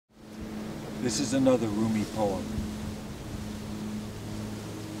This is another Rumi poem.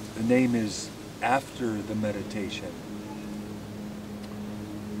 The name is After the Meditation.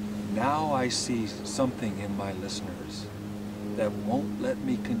 Now I see something in my listeners that won't let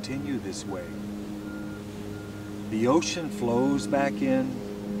me continue this way. The ocean flows back in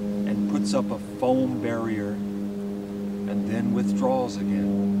and puts up a foam barrier and then withdraws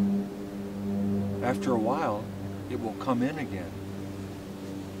again. After a while, it will come in again.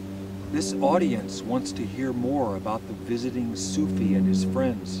 This audience wants to hear more about the visiting Sufi and his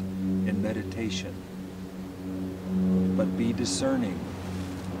friends in meditation. But be discerning.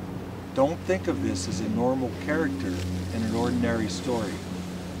 Don't think of this as a normal character in an ordinary story.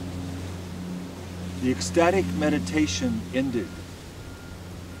 The ecstatic meditation ended.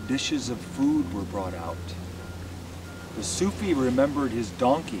 Dishes of food were brought out. The Sufi remembered his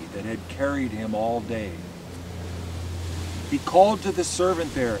donkey that had carried him all day. He called to the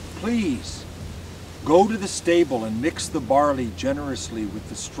servant there, "Please, go to the stable and mix the barley generously with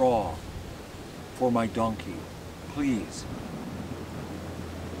the straw for my donkey, please."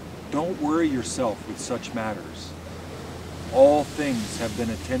 Don't worry yourself with such matters. All things have been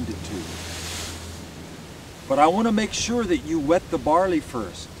attended to. But I want to make sure that you wet the barley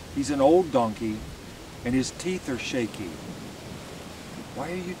first. He's an old donkey and his teeth are shaky.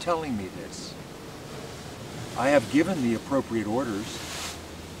 Why are you telling me this? I have given the appropriate orders.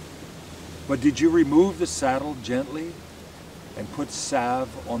 But did you remove the saddle gently and put salve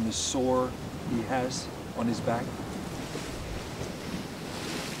on the sore he has on his back?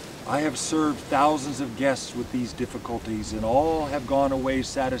 I have served thousands of guests with these difficulties and all have gone away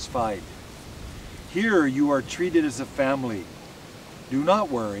satisfied. Here you are treated as a family. Do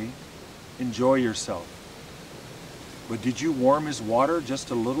not worry, enjoy yourself. But did you warm his water just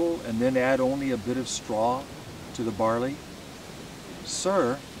a little and then add only a bit of straw to the barley?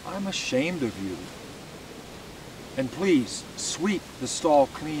 Sir, I'm ashamed of you. And please sweep the stall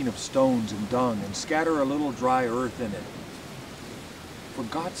clean of stones and dung and scatter a little dry earth in it. For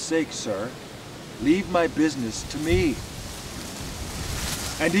God's sake, sir, leave my business to me.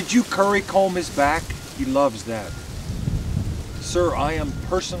 And did you curry comb his back? He loves that. Sir, I am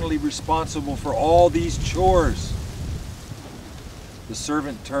personally responsible for all these chores. The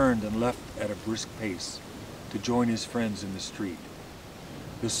servant turned and left at a brisk pace to join his friends in the street.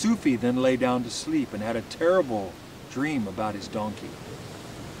 The Sufi then lay down to sleep and had a terrible dream about his donkey.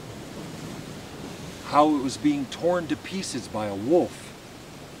 How it was being torn to pieces by a wolf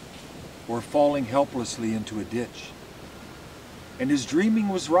or falling helplessly into a ditch. And his dreaming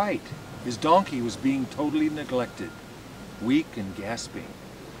was right. His donkey was being totally neglected, weak and gasping,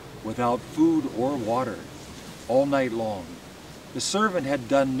 without food or water, all night long. The servant had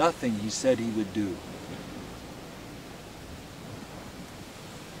done nothing he said he would do.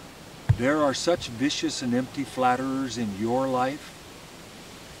 There are such vicious and empty flatterers in your life.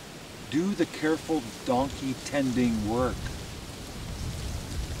 Do the careful donkey tending work.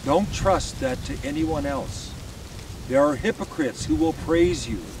 Don't trust that to anyone else. There are hypocrites who will praise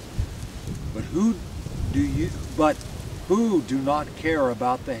you, but who do not care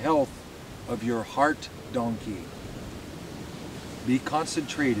about the health of your heart donkey. Be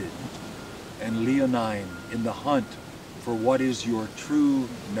concentrated and leonine in the hunt for what is your true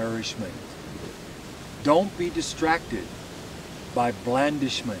nourishment. Don't be distracted by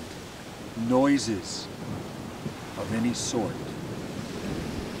blandishment, noises of any sort.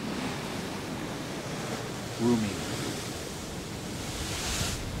 Rumi.